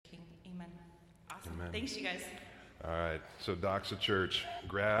Awesome. Amen. Thanks, you guys. All right, so Doxa Church,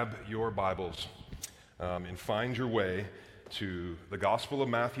 grab your Bibles and find your way to the Gospel of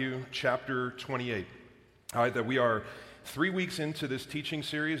Matthew, chapter 28. All right, that we are 3 weeks into this teaching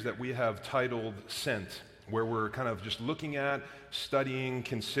series that we have titled Sent, where we're kind of just looking at, studying,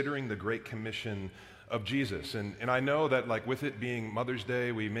 considering the Great Commission of Jesus. And I know that like with it being Mother's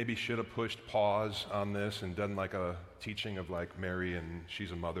Day, we maybe should have pushed pause on this and done like a teaching of like Mary and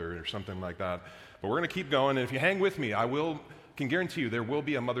she's a mother or something like that. But we're going to keep going, and if you hang with me, can guarantee you there will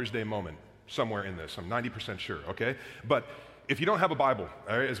be a Mother's Day moment somewhere in this. I'm 90% sure, okay? But if you don't have a Bible,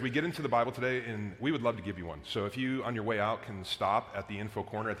 all right, as we get into the Bible today, and we would love to give you one. So if you, on your way out, can stop at the info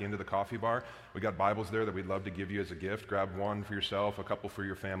corner at the end of the coffee bar, we got Bibles there that we'd love to give you as a gift. Grab one for yourself, a couple for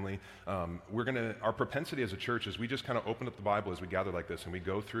your family. Our propensity as a church is we just kind of open up the Bible as we gather like this, and we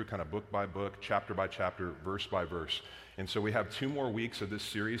go through kind of book by book, chapter by chapter, verse by verse. And so we have 2 more weeks of this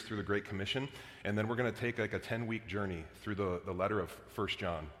series through the Great Commission, and then we're going to take like a 10-week journey through the letter of 1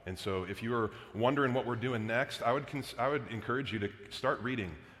 John. And so if you are wondering what we're doing next, I would encourage you to start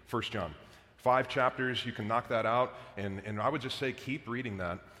reading 1 John. 5 chapters, you can knock that out, and I would just say keep reading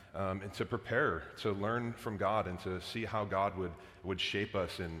that and to prepare to learn from God and to see how God would shape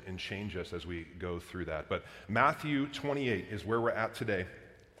us and change us as we go through that. But Matthew 28 is where we're at today.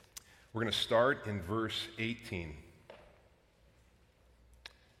 We're going to start in verse 18.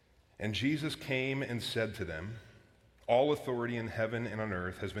 And Jesus came and said to them, "All authority in heaven and on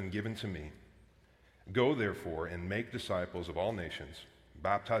earth has been given to me. Go therefore and make disciples of all nations,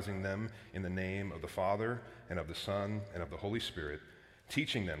 baptizing them in the name of the Father and of the Son and of the Holy Spirit,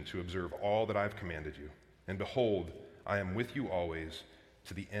 teaching them to observe all that I have commanded you. And behold, I am with you always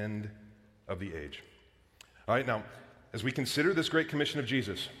to the end of the age." All right, now, as we consider this Great Commission of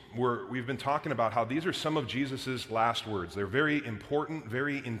Jesus, we've been talking about how these are some of Jesus' last words. They're very important,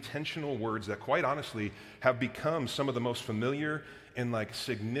 very intentional words that quite honestly have become some of the most familiar and like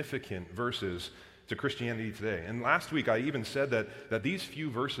significant verses to Christianity today. And last week I even said that these few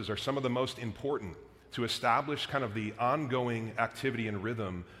verses are some of the most important to establish kind of the ongoing activity and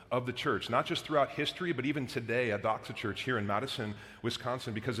rhythm of the church, not just throughout history, but even today at Doxa Church here in Madison,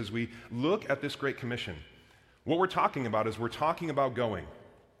 Wisconsin, because as we look at this Great Commission, what we're talking about is we're talking about going.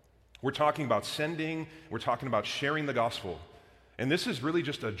 We're talking about sending. We're talking about sharing the gospel. And this is really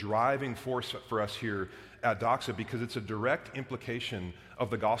just a driving force for us here at Doxa because it's a direct implication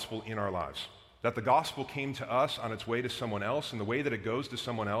of the gospel in our lives. That the gospel came to us on its way to someone else, and the way that it goes to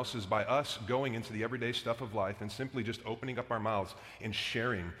someone else is by us going into the everyday stuff of life and simply just opening up our mouths and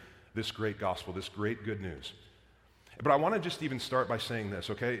sharing this great gospel, this great good news. But I want to just even start by saying this,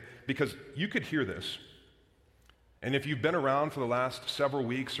 okay? Because you could hear this. And if you've been around for the last several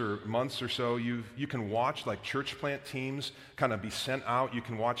weeks or months or so, you can watch like church plant teams kind of be sent out. You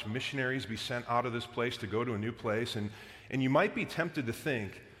can watch missionaries be sent out of this place to go to a new place. And you might be tempted to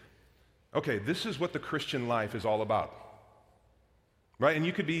think, okay, this is what the Christian life is all about. Right? And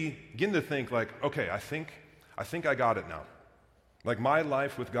you could begin to think like, okay, I think I got it now. Like my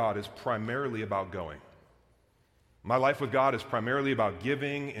life with God is primarily about going. My life with God is primarily about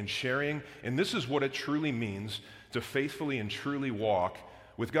giving and sharing, and this is what it truly means to faithfully and truly walk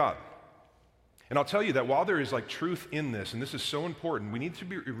with God. And I'll tell you that while there is like truth in this, and this is so important, we need to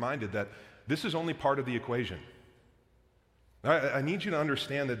be reminded that this is only part of the equation. I need you to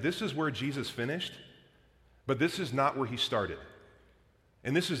understand that this is where Jesus finished, but this is not where he started.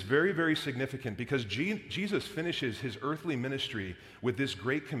 And this is very, very significant because Jesus finishes his earthly ministry with this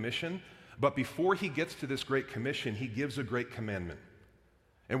great commission, but before he gets to this great commission, he gives a great commandment.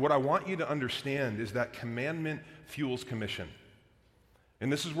 And what I want you to understand is that commandment fuels commission.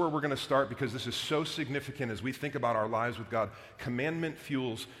 And this is where we're going to start because this is so significant as we think about our lives with God. Commandment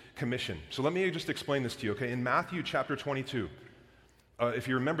fuels commission. So let me just explain this to you, okay? In Matthew chapter 22, if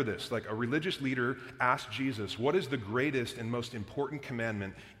you remember this, like a religious leader asked Jesus, what is the greatest and most important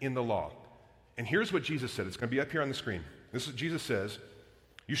commandment in the law? And here's what Jesus said. It's going to be up here on the screen. This is Jesus says,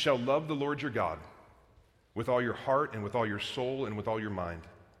 "You shall love the Lord your God with all your heart and with all your soul and with all your mind.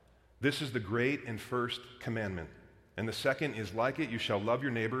 This is the great and first commandment. And the second is like it, you shall love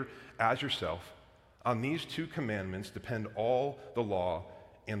your neighbor as yourself. On these 2 commandments depend all the law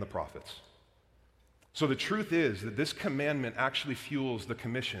and the prophets." So the truth is that this commandment actually fuels the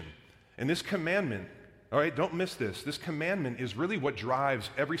commission. And this commandment, all right, don't miss this. This commandment is really what drives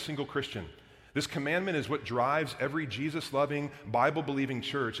every single Christian. This commandment is what drives every Jesus-loving, Bible-believing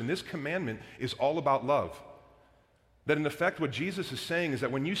church. And this commandment is all about love. That in effect, what Jesus is saying is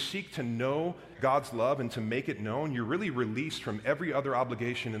that when you seek to know God's love and to make it known, you're really released from every other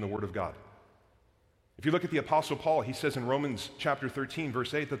obligation in the Word of God. If you look at the Apostle Paul, he says in Romans chapter 13,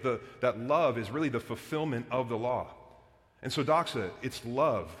 verse 8, that love is really the fulfillment of the law. And so, Doxa, it's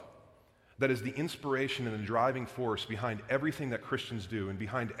love that is the inspiration and the driving force behind everything that Christians do and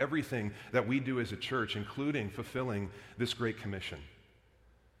behind everything that we do as a church, including fulfilling this Great Commission.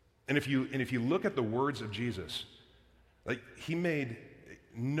 And if you look at the words of Jesus, like, he made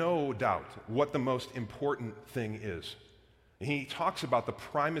no doubt what the most important thing is. He talks about the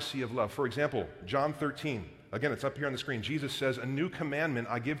primacy of love. For example, John 13, again, it's up here on the screen. Jesus says, "A new commandment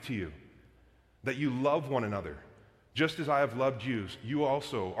I give to you, that you love one another. Just as I have loved you, you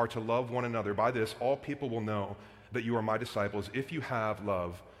also are to love one another. By this, all people will know that you are my disciples if you have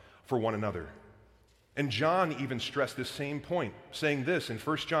love for one another." And John even stressed this same point, saying this in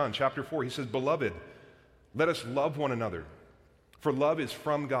 1 John chapter 4. He says, "Beloved, let us love one another, for love is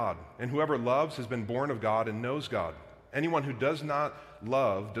from God, and whoever loves has been born of God and knows God. Anyone who does not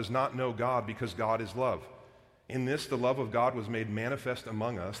love does not know God, because God is love. In this, the love of God was made manifest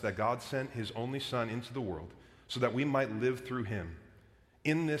among us, that God sent his only Son into the world so that we might live through him.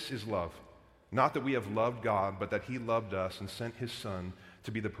 In this is love, not that we have loved God, but that he loved us and sent his Son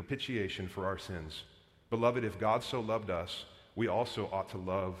to be the propitiation for our sins. Beloved, if God so loved us, we also ought to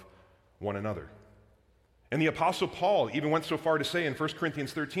love one another." And the Apostle Paul even went so far to say in 1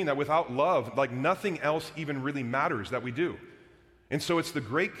 Corinthians 13 that without love, like, nothing else even really matters that we do. And so it's the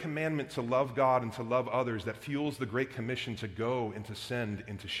great commandment to love God and to love others that fuels the great commission to go and to send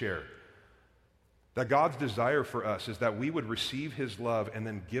and to share. That God's desire for us is that we would receive his love and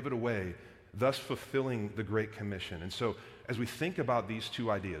then give it away, thus fulfilling the great commission. And so as we think about these two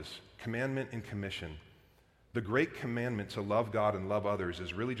ideas, commandment and commission, the great commandment to love God and love others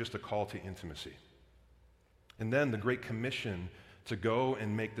is really just a call to intimacy. And then the Great Commission to go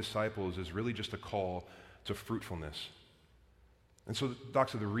and make disciples is really just a call to fruitfulness. And so,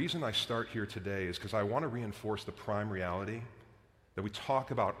 Doxa, the reason I start here today is because I want to reinforce the prime reality that we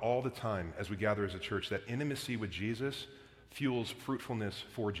talk about all the time as we gather as a church, that intimacy with Jesus fuels fruitfulness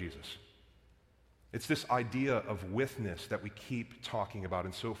for Jesus. It's this idea of withness that we keep talking about.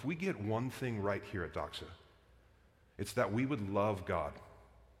 And so if we get one thing right here at Doxa, it's that we would love God.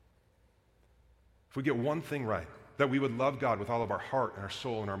 If we get one thing right, that we would love God with all of our heart and our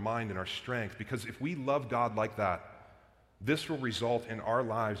soul and our mind and our strength, because if we love God like that, this will result in our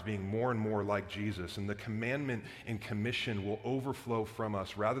lives being more and more like Jesus, and the commandment and commission will overflow from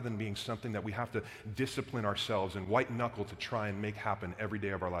us rather than being something that we have to discipline ourselves and white knuckle to try and make happen every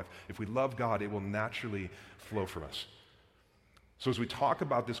day of our life. If we love God, it will naturally flow from us. So as we talk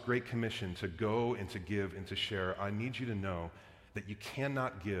about this great commission to go and to give and to share, I need you to know that you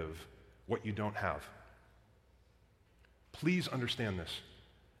cannot give what you don't have. Please understand this,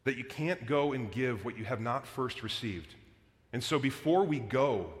 that you can't go and give what you have not first received. And so before we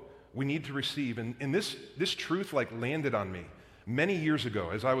go, we need to receive. And this truth landed on me many years ago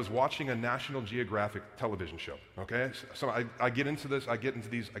as I was watching a National Geographic television show, okay? So I get into this, I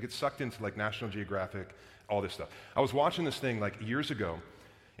get sucked into National Geographic, all this stuff. I was watching this thing years ago,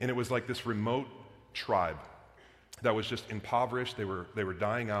 and it was this remote tribe that was just impoverished. They were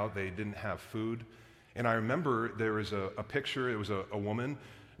dying out. They didn't have food. And I remember there was a picture. It was a woman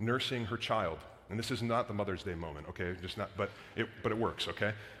nursing her child. And this is not the Mother's Day moment, okay? But it works,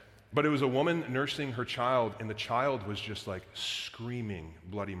 okay? But it was a woman nursing her child, and the child was just screaming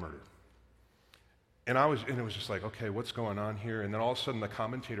bloody murder. And it was just okay, what's going on here? And then all of a sudden the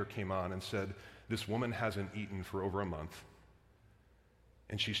commentator came on and said, this woman hasn't eaten for over a month,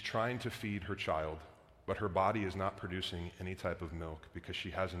 and she's trying to feed her child, but her body is not producing any type of milk because she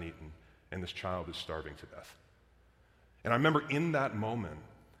hasn't eaten, and this child is starving to death. And I remember in that moment,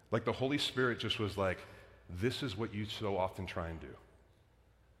 the Holy Spirit just was this is what you so often try and do.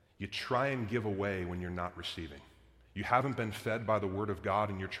 You try and give away when you're not receiving. You haven't been fed by the Word of God,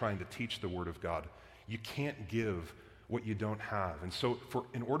 and you're trying to teach the Word of God. You can't give what you don't have. And so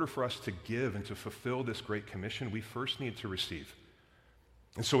in order for us to give and to fulfill this great commission, we first need to receive.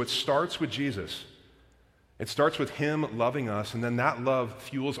 And so it starts with Jesus. It starts with him loving us, and then that love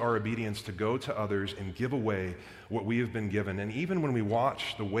fuels our obedience to go to others and give away what we have been given. And even when we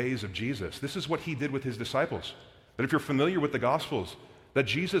watch the ways of Jesus, this is what he did with his disciples. That if you're familiar with the Gospels, that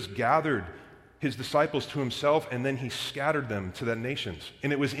Jesus gathered his disciples to himself, and then he scattered them to the nations.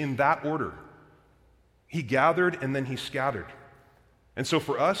 And it was in that order. He gathered, and then he scattered. And so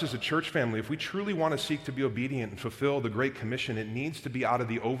for us as a church family, if we truly want to seek to be obedient and fulfill the Great Commission, it needs to be out of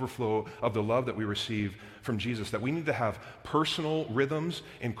the overflow of the love that we receive from Jesus, that we need to have personal rhythms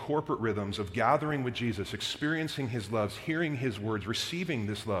and corporate rhythms of gathering with Jesus, experiencing his loves, hearing his words, receiving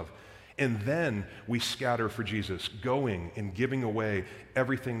this love. And then we scatter for Jesus, going and giving away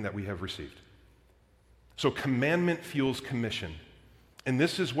everything that we have received. So commandment fuels commission. And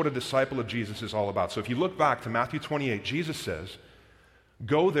this is what a disciple of Jesus is all about. So if you look back to Matthew 28, Jesus says,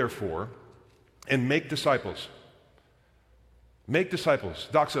 "Go therefore and make disciples." Make disciples.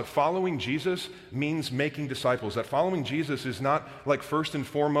 Doxa, following Jesus means making disciples. That following Jesus is not like first and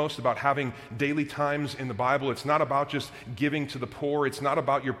foremost about having daily times in the Bible. It's not about just giving to the poor. It's not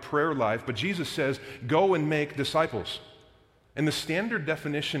about your prayer life. But Jesus says, go and make disciples. And the standard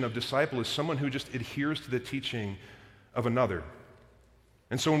definition of disciple is someone who just adheres to the teaching of another.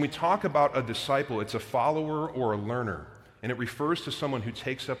 And so when we talk about a disciple, it's a follower or a learner. And it refers to someone who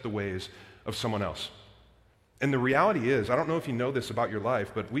takes up the ways of someone else. And the reality is, I don't know if you know this about your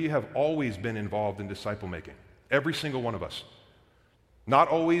life, but we have always been involved in disciple making. Every single one of us. Not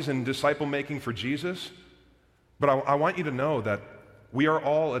always in disciple making for Jesus, but I want you to know that we are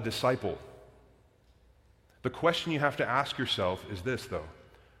all a disciple. The question you have to ask yourself is this, though.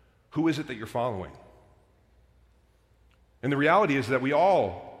 Who is it that you're following? And the reality is that we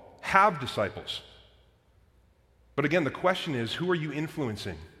all have disciples. But again, the question is, who are you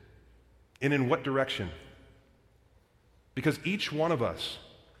influencing? And in what direction? Because each one of us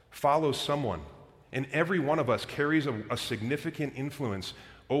follows someone, and every one of us carries a significant influence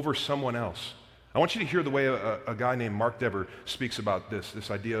over someone else. I want you to hear the way a guy named Mark Dever speaks about this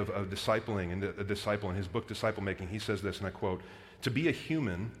idea of discipling and a disciple. In his book, Disciple Making, he says this, and I quote, "To be a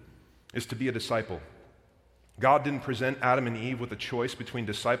human is to be a disciple. God didn't present Adam and Eve with a choice between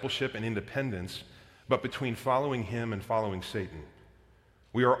discipleship and independence, but between following him and following Satan.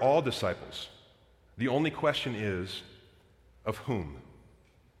 We are all disciples. The only question is, of whom?"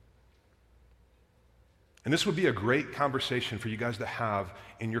 And this would be a great conversation for you guys to have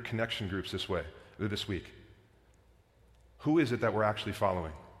in your connection groups this week. Who is it that we're actually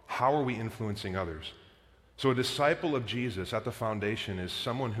following? How are we influencing others? So a disciple of Jesus at the foundation is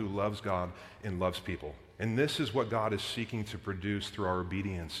someone who loves God and loves people. And this is what God is seeking to produce through our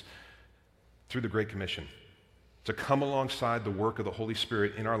obedience, through the Great Commission. To come alongside the work of the Holy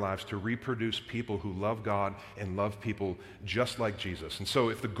Spirit in our lives to reproduce people who love God and love people just like Jesus. And so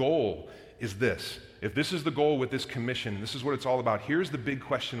if the goal is this, if this is the goal with this commission, and this is what it's all about, here's the big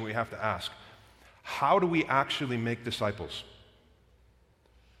question we have to ask. How do we actually make disciples?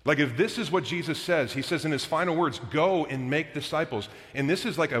 Like if this is what Jesus says, he says in his final words, go and make disciples. And this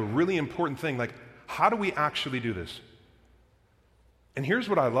is like a really important thing. Like, how do we actually do this? And here's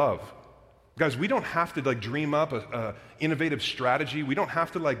what I love. Guys, we don't have to dream up a innovative strategy. We don't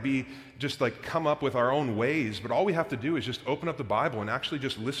have to come up with our own ways, but all we have to do is just open up the Bible and actually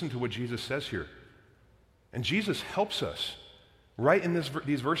just listen to what Jesus says here. And Jesus helps us right in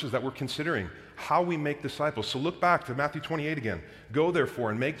these verses that we're considering, how we make disciples. So look back to Matthew 28 again. Go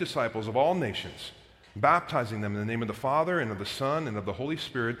therefore and make disciples of all nations, baptizing them in the name of the Father and of the Son and of the Holy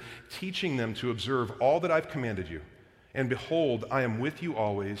Spirit, teaching them to observe all that I've commanded you. And behold, I am with you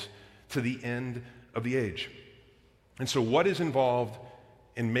always to the end of the age. And so what is involved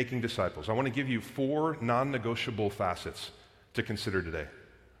in making disciples? I want to give you 4 non-negotiable facets to consider today,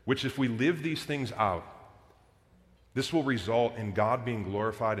 which if we live these things out, this will result in God being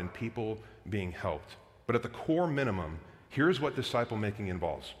glorified and people being helped. But at the core minimum, here's what disciple making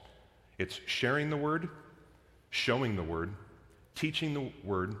involves. It's sharing the word, showing the word, teaching the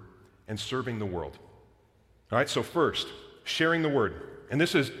word, and serving the world. All right, so first, sharing the word. And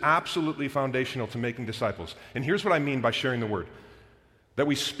this is absolutely foundational to making disciples. And here's what I mean by sharing the word. That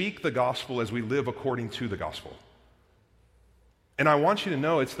we speak the gospel as we live according to the gospel. And I want you to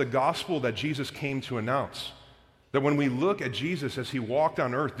know it's the gospel that Jesus came to announce. That when we look at Jesus as he walked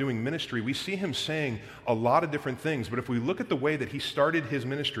on earth doing ministry, we see him saying a lot of different things. But if we look at the way that he started his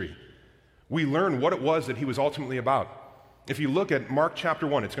ministry, we learn what it was that he was ultimately about. If you look at Mark chapter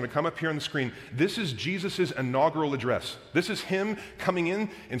 1, it's going to come up here on the screen. This is Jesus' inaugural address. This is him coming in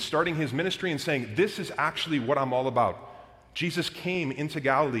and starting his ministry and saying, this is actually what I'm all about. Jesus came into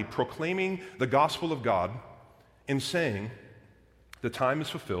Galilee proclaiming the gospel of God and saying, the time is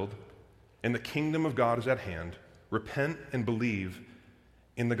fulfilled and the kingdom of God is at hand. Repent and believe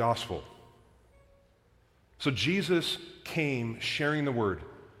in the gospel. So Jesus came sharing the word,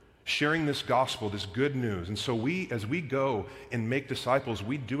 sharing this gospel, this good news. And so as we go and make disciples,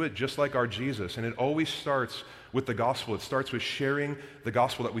 we do it just like our Jesus. And it always starts with the gospel. It starts with sharing the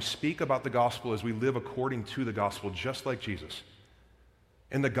gospel, that we speak about the gospel as we live according to the gospel, just like Jesus.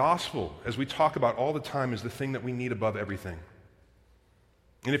 And the gospel, as we talk about all the time, is the thing that we need above everything.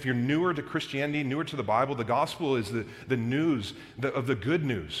 And if you're newer to Christianity, newer to the Bible, the gospel is the news of the good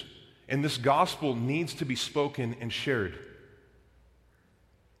news. And this gospel needs to be spoken and shared.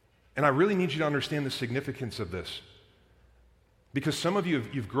 And I really need you to understand the significance of this. Because some of you,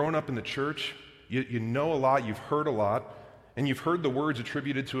 you've grown up in the church, You know a lot, you've heard a lot, and you've heard the words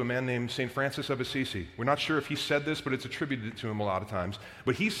attributed to a man named St. Francis of Assisi. We're not sure if he said this, but it's attributed to him a lot of times.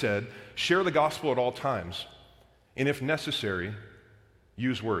 But he said, share the gospel at all times, and if necessary,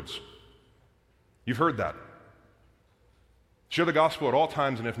 use words. You've heard that. Share the gospel at all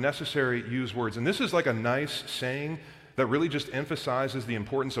times, and if necessary, use words. And this is like a nice saying that really just emphasizes the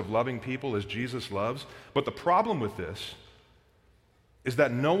importance of loving people as Jesus loves. But the problem with this is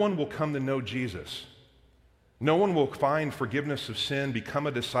that no one will come to know Jesus. No one will find forgiveness of sin, become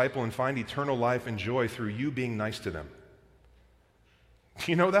a disciple, and find eternal life and joy through you being nice to them.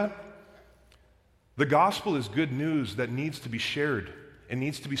 Do you know that? The gospel is good news that needs to be shared and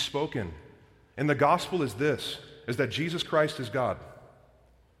needs to be spoken. And the gospel is this, is that Jesus Christ is God.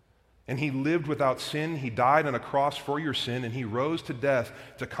 And he lived without sin. He died on a cross for your sin, and he rose to death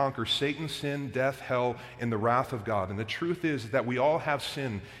to conquer Satan, sin, death, hell, and the wrath of God. And the truth is that we all have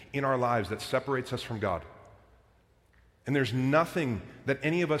sin in our lives that separates us from God. And there's nothing that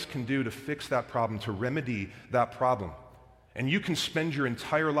any of us can do to fix that problem, to remedy that problem. And you can spend your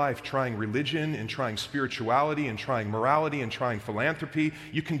entire life trying religion and trying spirituality and trying morality and trying philanthropy.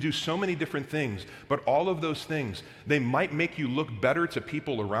 You can do so many different things, but all of those things, they might make you look better to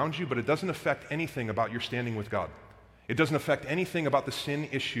people around you, but it doesn't affect anything about your standing with God. It doesn't affect anything about the sin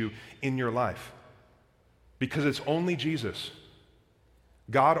issue in your life, because it's only Jesus,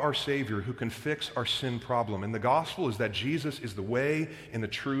 God our Savior, who can fix our sin problem. And the gospel is that Jesus is the way and the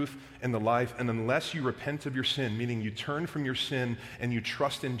truth and the life, and unless you repent of your sin, meaning you turn from your sin and you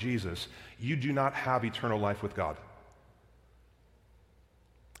trust in Jesus, you do not have eternal life with God.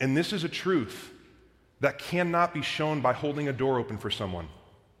 And this is a truth that cannot be shown by holding a door open for someone.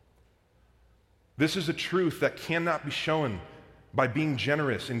 This is a truth that cannot be shown by being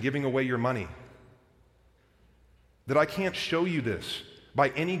generous and giving away your money. That I can't show you this by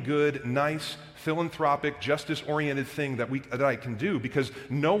any good, nice, philanthropic, justice-oriented thing that I can do, because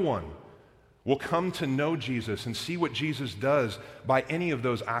no one will come to know Jesus and see what Jesus does by any of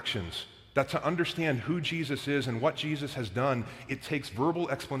those actions. That to understand who Jesus is and what Jesus has done, it takes verbal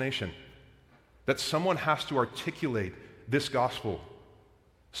explanation. That someone has to articulate this gospel.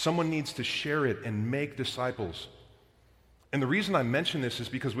 Someone needs to share it and make disciples. And the reason I mention this is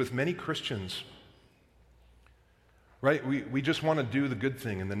because with many Christians, right, we just want to do the good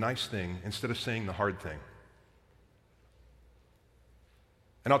thing and the nice thing instead of saying the hard thing.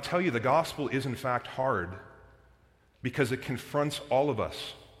 And I'll tell you, the gospel is in fact hard because it confronts all of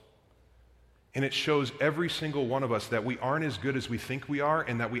us. And it shows every single one of us that we aren't as good as we think we are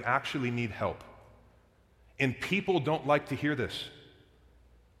and that we actually need help. And people don't like to hear this.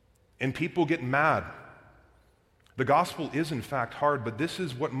 And people get mad. The gospel is in fact hard, but this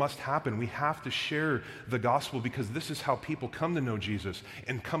is what must happen. We have to share the gospel because this is how people come to know Jesus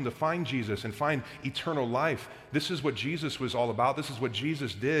and come to find Jesus and find eternal life. This is what Jesus was all about. This is what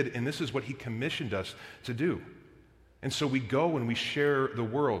Jesus did, and this is what he commissioned us to do. And so we go and we share the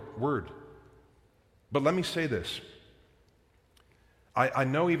word. But let me say this. I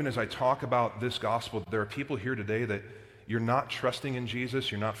know even as I talk about this gospel, there are people here today that you're not trusting in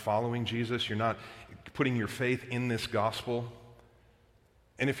Jesus, you're not following Jesus, you're not putting your faith in this gospel.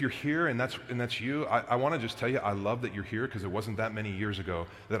 And if you're here and that's you, I want to just tell you, I love that you're here because it wasn't that many years ago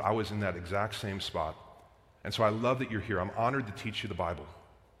that I was in that exact same spot. And so I love that you're here. I'm honored to teach you the Bible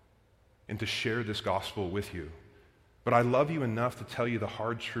and to share this gospel with you. But I love you enough to tell you the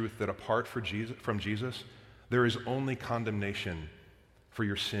hard truth that apart from Jesus, there is only condemnation for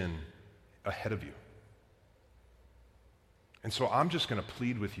your sin ahead of you. And so I'm just going to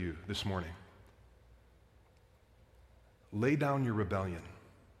plead with you this morning. Lay down your rebellion.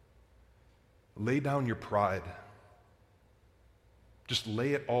 Lay down your pride. Just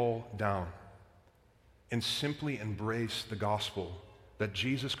lay it all down and simply embrace the gospel that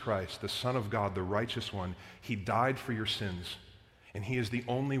Jesus Christ, the Son of God, the righteous one, he died for your sins, and he is the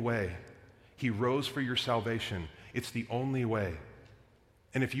only way. He rose for your salvation. It's the only way.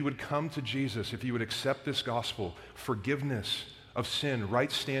 And if you would come to Jesus, if you would accept this gospel, forgiveness of sin, right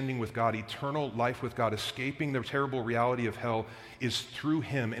standing with God, eternal life with God, escaping the terrible reality of hell is through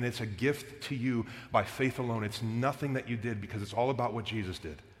him, and it's a gift to you by faith alone. It's nothing that you did because it's all about what Jesus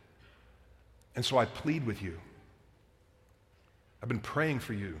did. And so I plead with you. I've been praying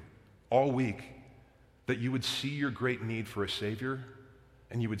for you all week that you would see your great need for a Savior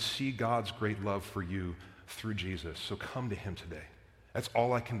and you would see God's great love for you through Jesus. So come to him today. That's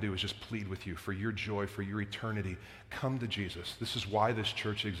all I can do is just plead with you for your joy, for your eternity. Come to Jesus. This is why this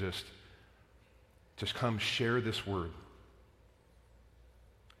church exists. Just come share this word.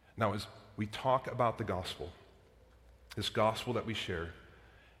 Now, as we talk about the gospel, this gospel that we share,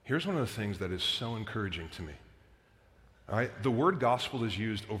 Here's one of the things that is so encouraging to me. All right? The word gospel is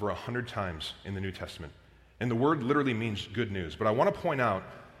used over 100 times in the New Testament. And the word literally means good news. But I want to point out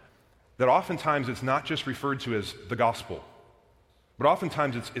that oftentimes it's not just referred to as the gospel, but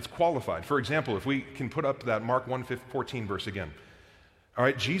oftentimes it's qualified. For example, if we can put up that Mark 1:14 verse again. All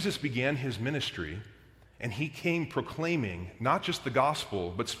right, Jesus began his ministry, and he came proclaiming not just the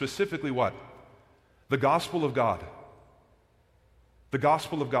gospel, but specifically what? The gospel of God. The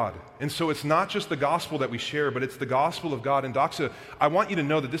gospel of God. And so it's not just the gospel that we share, but it's the gospel of God. And Doxa, I want you to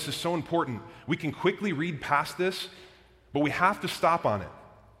know that this is so important. We can quickly read past this, but we have to stop on it.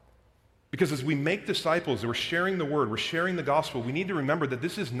 Because as we make disciples, we're sharing the word, we're sharing the gospel, we need to remember that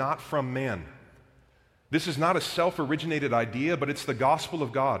this is not from man. This is not a self-originated idea, but it's the gospel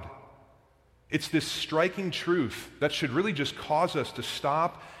of God. It's this striking truth that should really just cause us to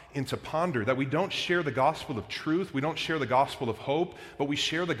stop and to ponder that we don't share the gospel of truth, we don't share the gospel of hope, but we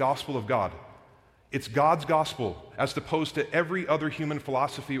share the gospel of God. It's God's gospel as opposed to every other human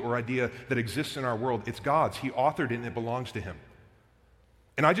philosophy or idea that exists in our world. It's God's. He authored it and it belongs to him.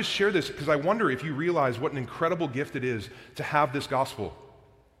 And I just share this because I wonder if you realize what an incredible gift it is to have this gospel.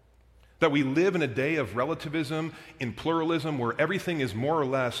 That we live in a day of relativism, in pluralism, where everything is more or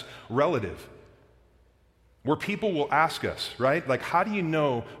less relative. Where people will ask us, right? Like, how do you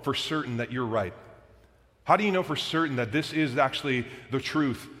know for certain that you're right? How do you know for certain that this is actually the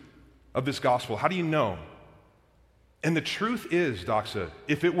truth of this gospel? How do you know? And the truth is, Doxa,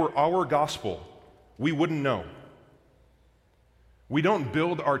 if it were our gospel, we wouldn't know. We don't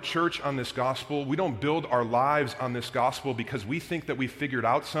build our church on this gospel. We don't build our lives on this gospel because we think that we figured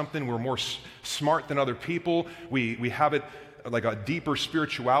out something. We're more smart than other people. We have it like a deeper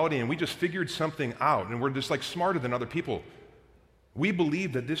spirituality, and we just figured something out, and we're just like smarter than other people. We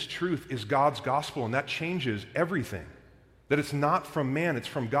believe that this truth is God's gospel, and that changes everything. That it's not from man, it's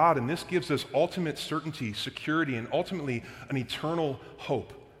from God, and this gives us ultimate certainty, security, and ultimately an eternal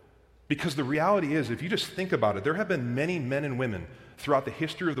hope. Because the reality is, if you just think about it, there have been many men and women throughout the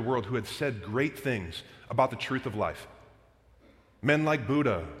history of the world who had said great things about the truth of life. Men like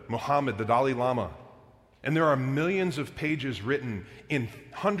Buddha, Muhammad, the Dalai Lama. And there are millions of pages written in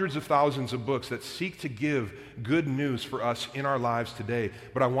hundreds of thousands of books that seek to give good news for us in our lives today.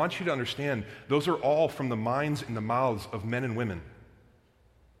 But I want you to understand, those are all from the minds and the mouths of men and women.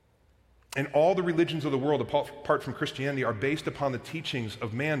 And all the religions of the world, apart from Christianity, are based upon the teachings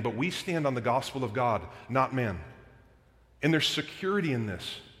of man, but we stand on the gospel of God, not man. And there's security in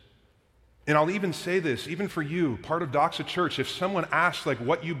this. And I'll even say this, even for you, part of Doxa Church, if someone asks like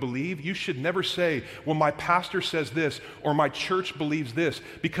what you believe, you should never say, well, my pastor says this, or my church believes this,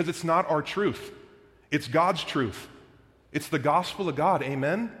 because it's not our truth. It's God's truth. It's the gospel of God,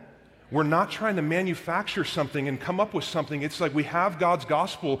 amen? We're not trying to manufacture something and come up with something. It's like we have God's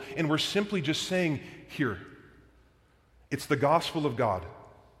gospel, and we're simply just saying, here. It's the gospel of God.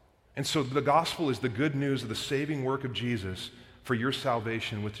 And so the gospel is the good news of the saving work of Jesus for your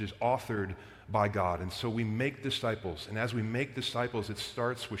salvation, which is authored by God. And so we make disciples. And as we make disciples, it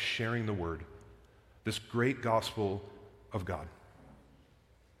starts with sharing the word, this great gospel of God.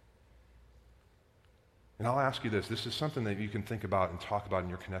 And I'll ask you this. This is something that you can think about and talk about in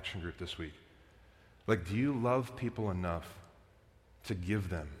your connection group this week. Like, do you love people enough to give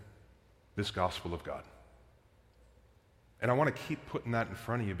them this gospel of God? And I want to keep putting that in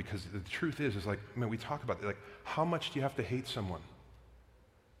front of you because the truth is like, man, we talk about it, like, how much do you have to hate someone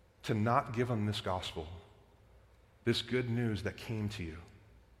to not give them this gospel, this good news that came to you?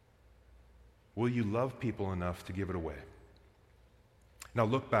 Will you love people enough to give it away? Now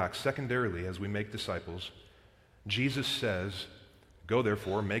look back, secondarily, as we make disciples, Jesus says, go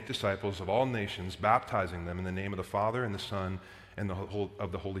therefore, make disciples of all nations, baptizing them in the name of the Father and the Son and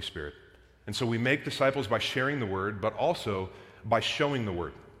of the Holy Spirit. And so we make disciples by sharing the word, but also by showing the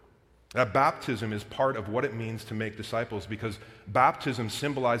word. That baptism is part of what it means to make disciples because baptism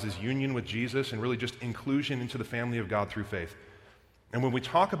symbolizes union with Jesus and really just inclusion into the family of God through faith. And when we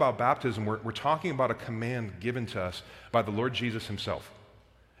talk about baptism, we're talking about a command given to us by the Lord Jesus himself.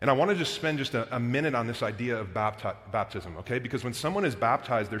 And I want to just spend just a minute on this idea of baptism, okay? Because when someone is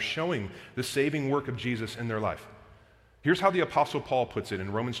baptized, they're showing the saving work of Jesus in their life. Here's how the Apostle Paul puts it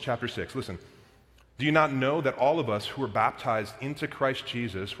in Romans chapter 6. Listen, do you not know that all of us who were baptized into Christ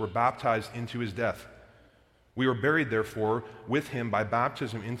Jesus were baptized into his death? We were buried, therefore, with him by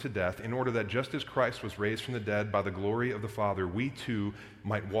baptism into death, in order that just as Christ was raised from the dead by the glory of the Father, we too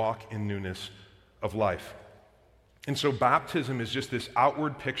might walk in newness of life. And so baptism is just this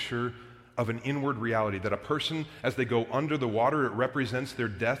outward picture of an inward reality, that a person, as they go under the water, it represents their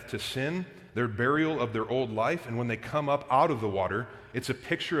death to sin, their burial of their old life, and when they come up out of the water, it's a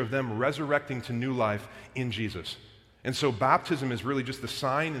picture of them resurrecting to new life in Jesus. And so baptism is really just the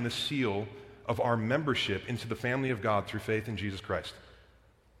sign and the seal of our membership into the family of God through faith in Jesus Christ.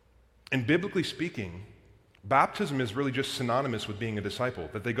 And biblically speaking, baptism is really just synonymous with being a disciple,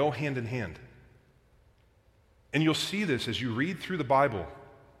 that they go hand in hand. And you'll see this as you read through the Bible.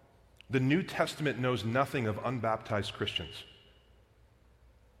 The New Testament knows nothing of unbaptized Christians.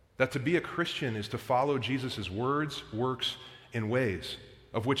 That to be a Christian is to follow Jesus' words, works, and ways,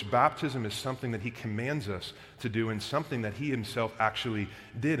 of which baptism is something that he commands us to do and something that he himself actually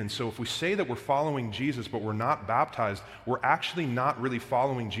did. And so if we say that we're following Jesus but we're not baptized, we're actually not really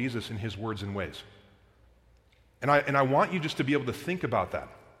following Jesus in his words and ways. And I want you just to be able to think about that.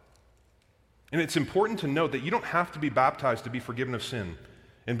 And it's important to note that you don't have to be baptized to be forgiven of sin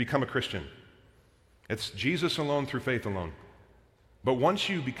and become a Christian. It's Jesus alone through faith alone. But once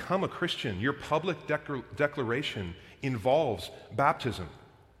you become a Christian, your public declaration involves baptism.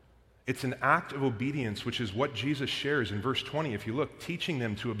 It's an act of obedience, which is what Jesus shares in verse 20. If you look, teaching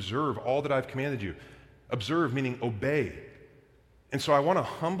them to observe all that I've commanded you. Observe meaning obey. And so I want to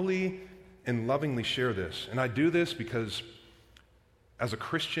humbly and lovingly share this. And I do this because as a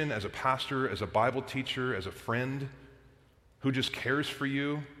Christian, as a pastor, as a Bible teacher, as a friend who just cares for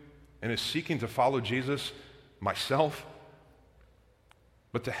you and is seeking to follow Jesus myself,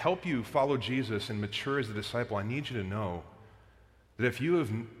 but to help you follow Jesus and mature as a disciple, I need you to know that if you have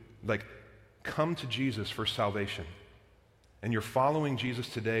come to Jesus for salvation and you're following Jesus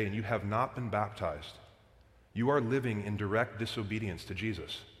today and you have not been baptized, you are living in direct disobedience to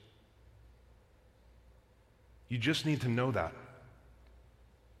Jesus. You just need to know that.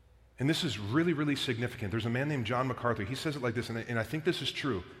 And this is really, really significant. There's a man named John MacArthur. He says it like this, and I think this is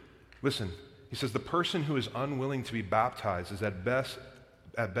true. Listen, he says, the person who is unwilling to be baptized is at best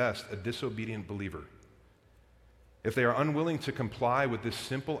a disobedient believer. If they are unwilling to comply with this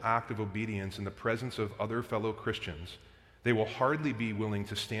simple act of obedience in the presence of other fellow Christians, they will hardly be willing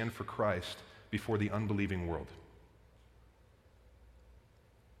to stand for Christ before the unbelieving world.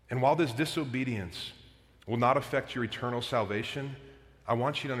 And while this disobedience will not affect your eternal salvation, I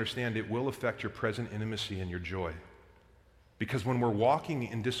want you to understand it will affect your present intimacy and your joy. Because when we're walking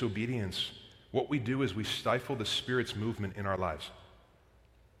in disobedience, what we do is we stifle the Spirit's movement in our lives.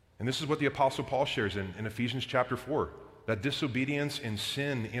 And this is what the Apostle Paul shares in Ephesians chapter 4, that disobedience and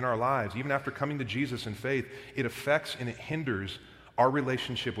sin in our lives, even after coming to Jesus in faith, it affects and it hinders our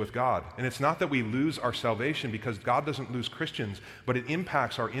relationship with God. And it's not that we lose our salvation, because God doesn't lose Christians, but it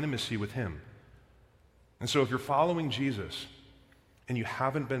impacts our intimacy with him. And so if you're following Jesus and you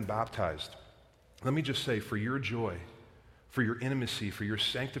haven't been baptized, let me just say, for your joy, for your intimacy, for your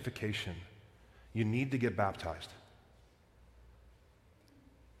sanctification, you need to get baptized.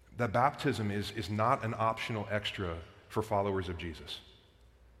 That baptism is not an optional extra for followers of Jesus.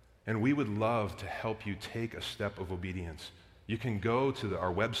 And we would love to help you take a step of obedience. You can go to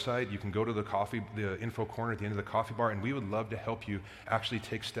our website, you can go to the info corner at the end of the coffee bar, and we would love to help you actually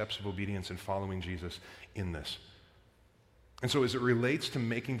take steps of obedience in following Jesus in this. And so as it relates to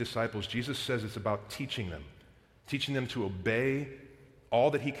making disciples, Jesus says it's about teaching them to obey all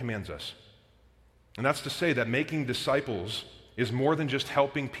that he commands us. And that's to say that making disciples is more than just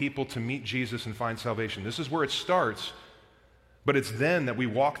helping people to meet Jesus and find salvation. This is where it starts, but it's then that we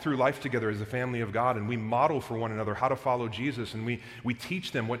walk through life together as a family of God, and we model for one another how to follow Jesus, and we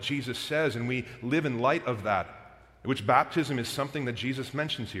teach them what Jesus says, and we live in light of that, which baptism is something that Jesus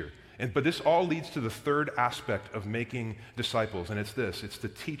mentions here. But this all leads to the third aspect of making disciples, and it's this: it's to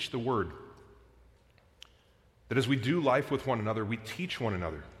teach the word. That as we do life with one another, we teach one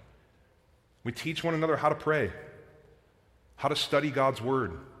another. We teach one another how to pray, how to study God's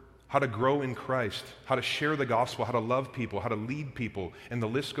word, how to grow in Christ, how to share the gospel, how to love people, how to lead people, and the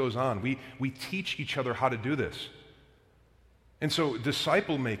list goes on. We teach each other how to do this. And so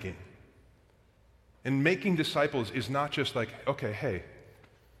disciple making and making disciples is not just like, okay, hey,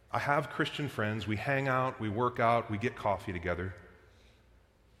 I have Christian friends, we hang out, we work out, we get coffee together.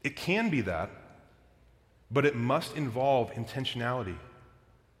 It can be that, but it must involve intentionality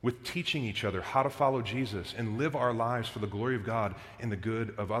with teaching each other how to follow Jesus and live our lives for the glory of God and the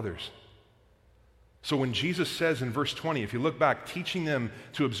good of others. So when Jesus says in verse 20, if you look back, teaching them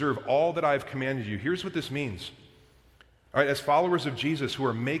to observe all that I've commanded you, here's what this means. All right, as followers of Jesus who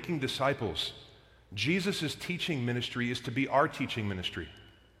are making disciples, Jesus' teaching ministry is to be our teaching ministry.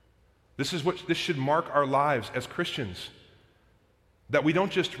 This should mark our lives as Christians. That we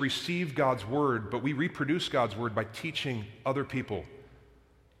don't just receive God's word, but we reproduce God's word by teaching other people.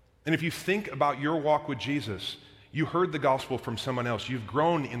 And if you think about your walk with Jesus, you heard the gospel from someone else. You've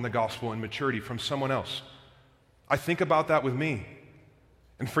grown in the gospel and maturity from someone else. I think about that with me.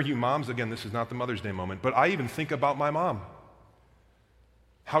 And for you moms, again, this is not the Mother's Day moment, but I even think about my mom.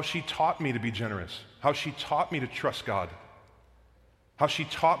 How she taught me to be generous. How she taught me to trust God. How she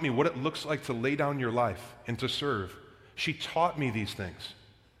taught me what it looks like to lay down your life and to serve. She taught me these things.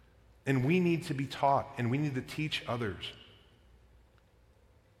 And we need to be taught, and we need to teach others.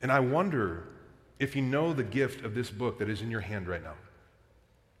 And I wonder if you know the gift of this book that is in your hand right now.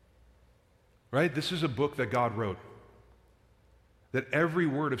 Right? This is a book that God wrote. That every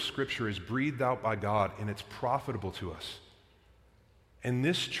word of Scripture is breathed out by God, and it's profitable to us. And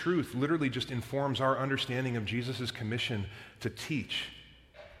this truth literally just informs our understanding of Jesus' commission to teach.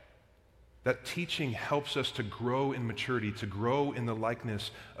 That teaching helps us to grow in maturity, to grow in the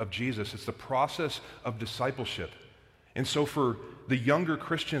likeness of Jesus. It's the process of discipleship. And so for the younger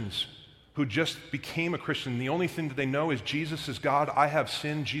Christians who just became a Christian, the only thing that they know is Jesus is God, I have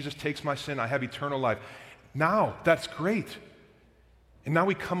sin, Jesus takes my sin, I have eternal life. Now, that's great. And now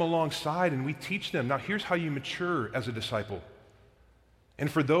we come alongside and we teach them. Now, here's how you mature as a disciple. And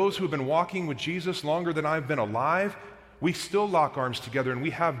for those who have been walking with Jesus longer than I've been alive, we still lock arms together and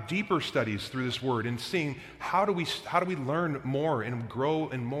we have deeper studies through this word and seeing how do we learn more and grow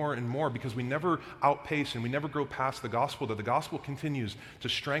and more because we never outpace and we never grow past the gospel, that the gospel continues to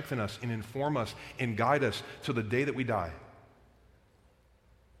strengthen us and inform us and guide us till the day that we die.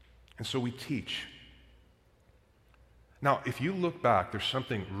 And so we teach. Now, if you look back, there's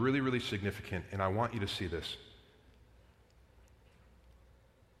something really, really significant, and I want you to see this.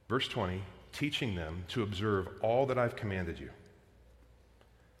 Verse 20, teaching them to observe all that I've commanded you.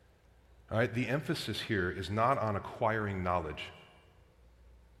 All right, the emphasis here is not on acquiring knowledge.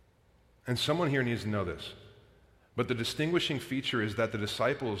 And someone here needs to know this. But the distinguishing feature is that the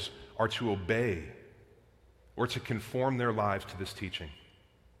disciples are to obey or to conform their lives to this teaching.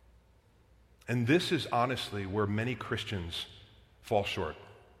 And this is honestly where many Christians fall short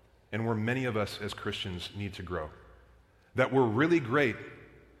and where many of us as Christians need to grow. That we're really great.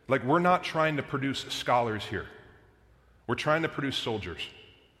 Like, we're not trying to produce scholars here. We're trying to produce soldiers.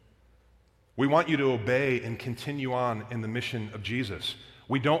 We want you to obey and continue on in the mission of Jesus.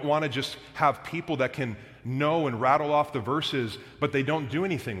 We don't want to just have people that can know and rattle off the verses, but they don't do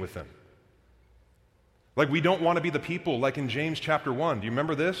anything with them. Like, we don't want to be the people like in James chapter 1. Do you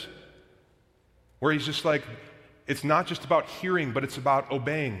remember this? Where he's just like, it's not just about hearing, but it's about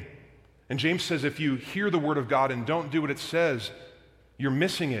obeying. And James says if you hear the word of God and don't do what it says, you're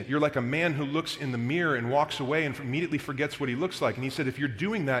missing it. You're like a man who looks in the mirror and walks away and immediately forgets what he looks like. And he said, if you're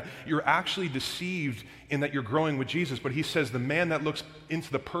doing that, you're actually deceived in that you're growing with Jesus. But he says, the man that looks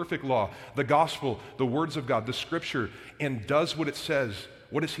into the perfect law, the gospel, the words of God, the scripture, and does what it says,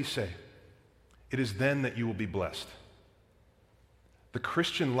 what does he say? It is then that you will be blessed. The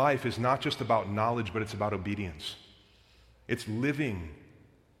Christian life is not just about knowledge, but it's about obedience. It's living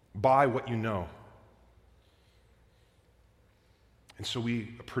by what you know. And so we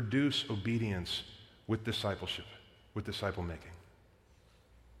produce obedience with discipleship, with disciple making.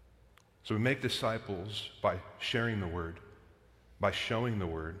 So we make disciples by sharing the word, by showing the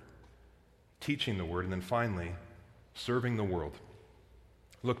word, teaching the word, and then finally, serving the world.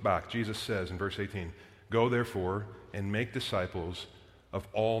 Look back. Jesus says in verse 18, "Go therefore and make disciples of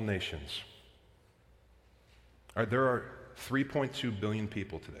all nations." All right, there are 3.2 billion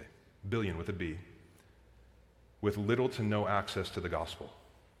people today, billion with a B, with little to no access to the gospel.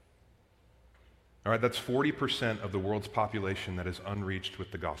 All right, that's 40% of the world's population that is unreached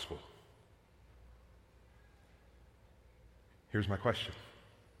with the gospel. Here's my question.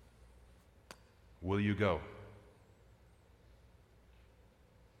 Will you go?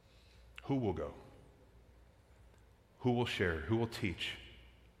 Who will go? Who will share? Who will teach?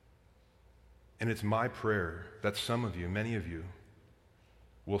 And it's my prayer that some of you, many of you,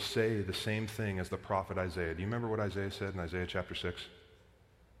 will say the same thing as the prophet Isaiah. Do you remember what Isaiah said in Isaiah chapter 6?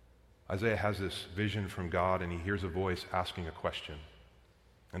 Isaiah has this vision from God, and he hears a voice asking a question.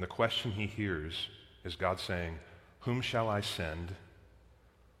 And the question he hears is God saying, "Whom shall I send?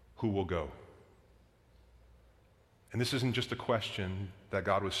 Who will go?" And this isn't just a question that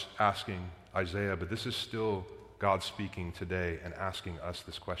God was asking Isaiah, but this is still God speaking today and asking us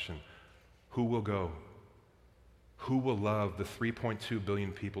this question. Who will go? Who will love the 3.2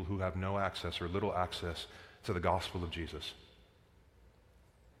 billion people who have no access or little access to the gospel of Jesus?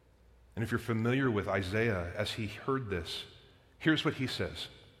 And if you're familiar with Isaiah, as he heard this, here's what he says.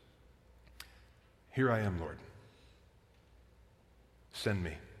 "Here I am, Lord. Send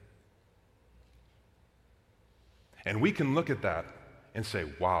me." And we can look at that and say,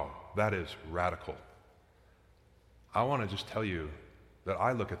 wow, that is radical. I want to just tell you that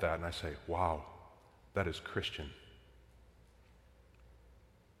I look at that and I say, wow, that is Christian.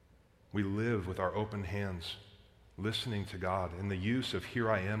 We live with our open hands, listening to God, and the use of "Here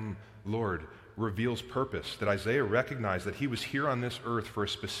I am, Lord" reveals purpose, that Isaiah recognized that he was here on this earth for a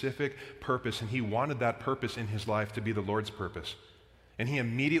specific purpose, and he wanted that purpose in his life to be the Lord's purpose. And he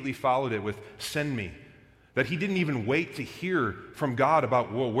immediately followed it with "Send me." That he didn't even wait to hear from God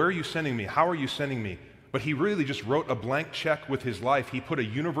about, well, where are you sending me? How are you sending me? But he really just wrote a blank check with his life. He put a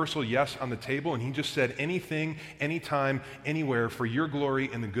universal yes on the table, and he just said, anything, anytime, anywhere, for your glory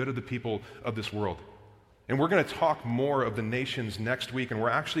and the good of the people of this world. And we're going to talk more of the nations next week, and we're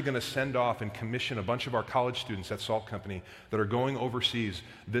actually going to send off and commission a bunch of our college students at Salt Company that are going overseas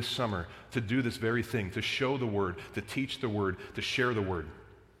this summer to do this very thing, to show the word, to teach the word, to share the word.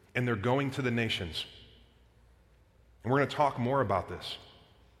 And they're going to the nations. And we're going to talk more about this.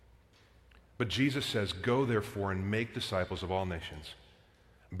 But Jesus says, "Go therefore and make disciples of all nations,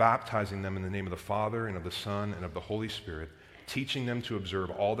 baptizing them in the name of the Father and of the Son and of the Holy Spirit, teaching them to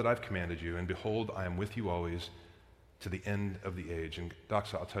observe all that I've commanded you, and behold, I am with you always to the end of the age." And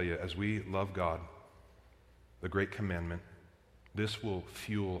Doxa, I'll tell you, as we love God, the great commandment, this will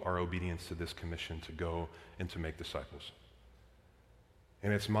fuel our obedience to this commission to go and to make disciples.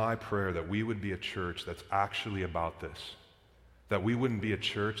 And it's my prayer that we would be a church that's actually about this. That we wouldn't be a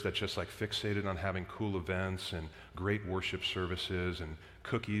church that's just like fixated on having cool events and great worship services and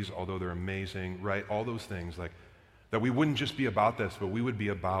cookies, although they're amazing, right? All those things. Like, that we wouldn't just be about this, but we would be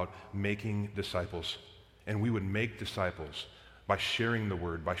about making disciples. And we would make disciples by sharing the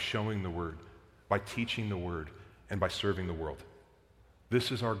word, by showing the word, by teaching the word, and by serving the world.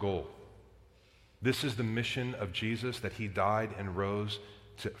 This is our goal. This is the mission of Jesus, that he died and rose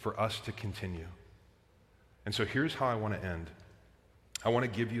for us to continue. And so here's how I want to end. I want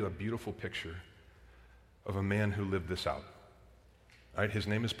to give you a beautiful picture of a man who lived this out. All right, his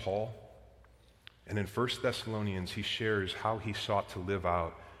name is Paul. And in 1 Thessalonians, he shares how he sought to live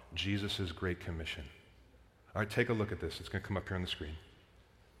out Jesus' great commission. All right, take a look at this. It's going to come up here on the screen.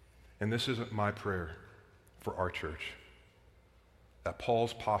 And this is my prayer for our church, that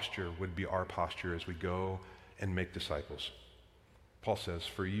Paul's posture would be our posture as we go and make disciples. Paul says,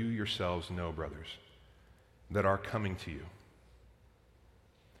 "For you yourselves know, brothers, that our coming to you."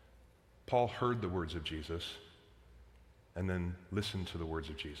 Paul heard the words of Jesus and then listened to the words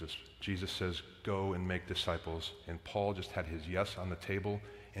of Jesus. Jesus says, "Go and make disciples." And Paul just had his yes on the table,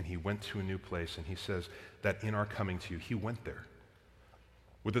 and he went to a new place. And he says that in our coming to you, he went there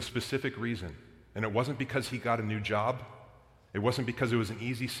with a specific reason. And it wasn't because he got a new job. It wasn't because it was an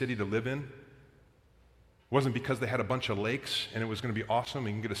easy city to live in. It wasn't because they had a bunch of lakes and it was going to be awesome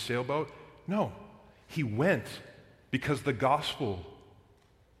and you can get a sailboat. No, he went because the gospel,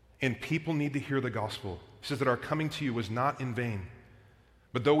 and people need to hear the gospel. He says that our coming to you was not in vain.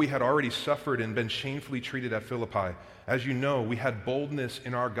 But though we had already suffered and been shamefully treated at Philippi, as you know, we had boldness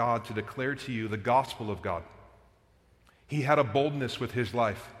in our God to declare to you the gospel of God. He had a boldness with his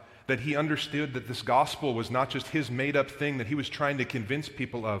life, that he understood that this gospel was not just his made-up thing that he was trying to convince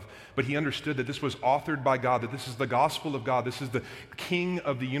people of, but he understood that this was authored by God, that this is the gospel of God. This is the King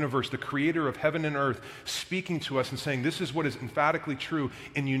of the universe, the creator of heaven and earth, speaking to us and saying, this is what is emphatically true,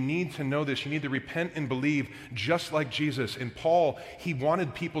 and you need to know this. You need to repent and believe just like Jesus. And Paul, he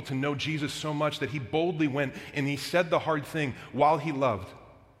wanted people to know Jesus so much that he boldly went and he said the hard thing while he loved.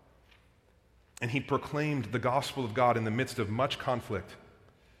 And he proclaimed the gospel of God in the midst of much conflict.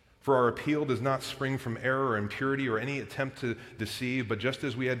 For our appeal does not spring from error or impurity or any attempt to deceive, but just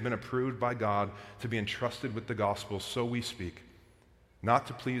as we had been approved by God to be entrusted with the gospel, so we speak, not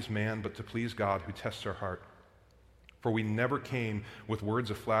to please man, but to please God who tests our heart. For we never came with words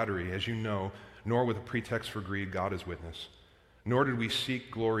of flattery, as you know, nor with a pretext for greed, God is witness. Nor did we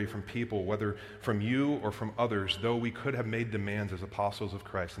seek glory from people, whether from you or from others, though we could have made demands as apostles of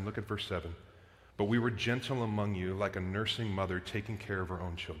Christ. And look at verse 7. But we were gentle among you, like a nursing mother taking care of her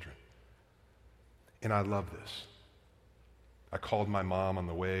own children. And I love this. I called my mom on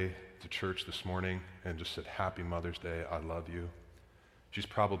the way to church this morning and just said, "Happy Mother's Day, I love you." She's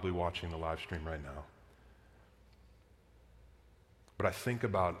probably watching the live stream right now. But I think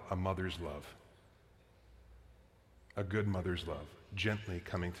about a mother's love, a good mother's love, gently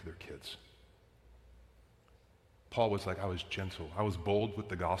coming to their kids. Paul was like, I was gentle. I was bold with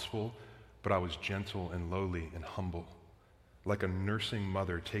the gospel, but I was gentle and lowly and humble, like a nursing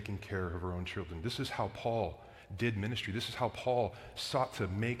mother taking care of her own children. This is how Paul did ministry. This is how Paul sought to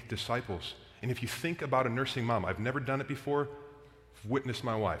make disciples. And if you think about a nursing mom, I've never done it before, I've witnessed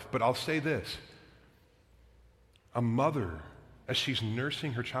my wife, but I'll say this. A mother as she's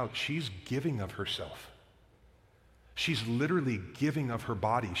nursing her child, she's giving of herself. She's literally giving of her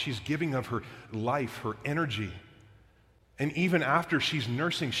body. She's giving of her life, her energy. And even after she's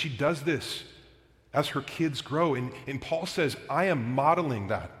nursing, she does this as her kids grow. And Paul says, I am modeling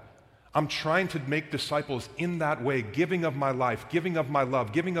that. I'm trying to make disciples in that way, giving of my life, giving of my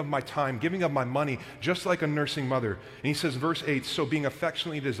love, giving of my time, giving of my money, just like a nursing mother. And he says, verse 8, so being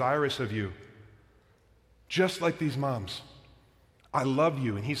affectionately desirous of you, just like these moms. I love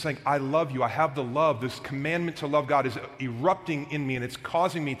you. And he's saying, I love you. I have the love. This commandment to love God is erupting in me, and it's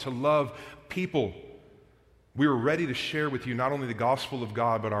causing me to love people. We are ready to share with you not only the gospel of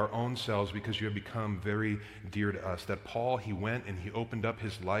God, but our own selves, because you have become very dear to us. That Paul, he went and he opened up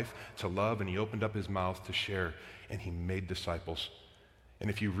his life to love, and he opened up his mouth to share, and he made disciples. And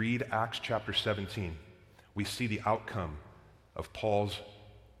if you read Acts chapter 17, we see the outcome of Paul's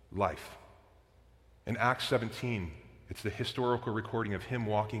life. In Acts 17, it's the historical recording of him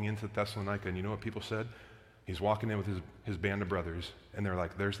walking into Thessalonica, and you know what people said? He's walking in with his band of brothers, and they're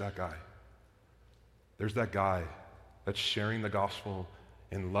like, there's that guy. There's that guy that's sharing the gospel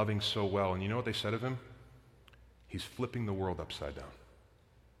and loving so well. And you know what they said of him? He's flipping the world upside down.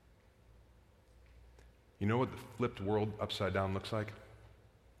 You know what the flipped world upside down looks like?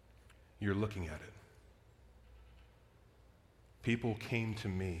 You're looking at it. People came to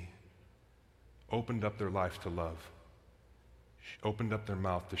me, opened up their life to love, opened up their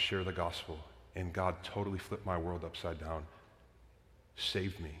mouth to share the gospel, and God totally flipped my world upside down,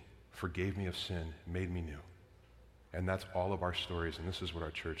 saved me, forgave me of sin, made me new. And that's all of our stories, and this is what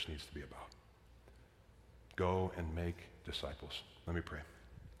our church needs to be about. Go and make disciples. Let me pray.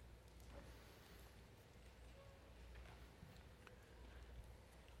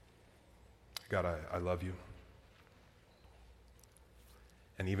 God, I love you.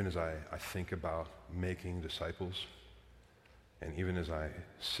 And even as I think about making disciples, and even as I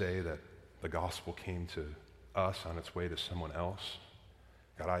say that the gospel came to us on its way to someone else,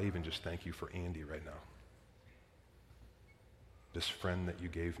 God, I even just thank you for Andy right now. This friend that you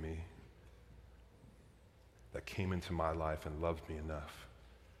gave me that came into my life and loved me enough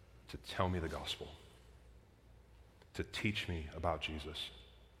to tell me the gospel, to teach me about Jesus,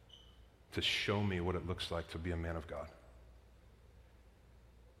 to show me what it looks like to be a man of God.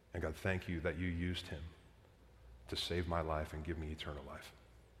 And God, thank you that you used him to save my life and give me eternal life.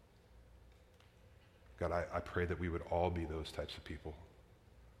 God, I pray that we would all be those types of people,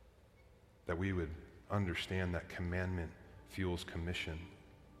 that we would understand that commandment fuels commission,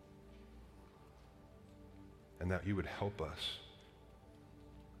 and that you would help us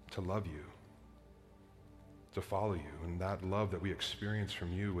to love you, to follow you. And that love that we experience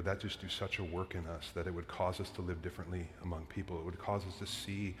from you, would that just do such a work in us that it would cause us to live differently among people. It would cause us to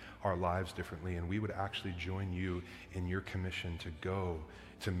see our lives differently, and we would actually join you in your commission to go,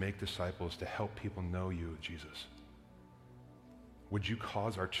 to make disciples, to help people know you, Jesus. Would you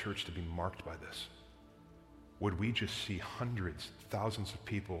cause our church to be marked by this? Would we just see hundreds, thousands of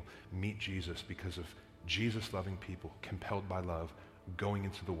people meet Jesus because of Jesus-loving people, compelled by love, going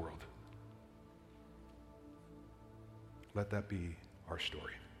into the world? Let that be our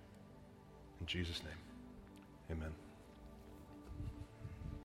story. In Jesus' name, amen.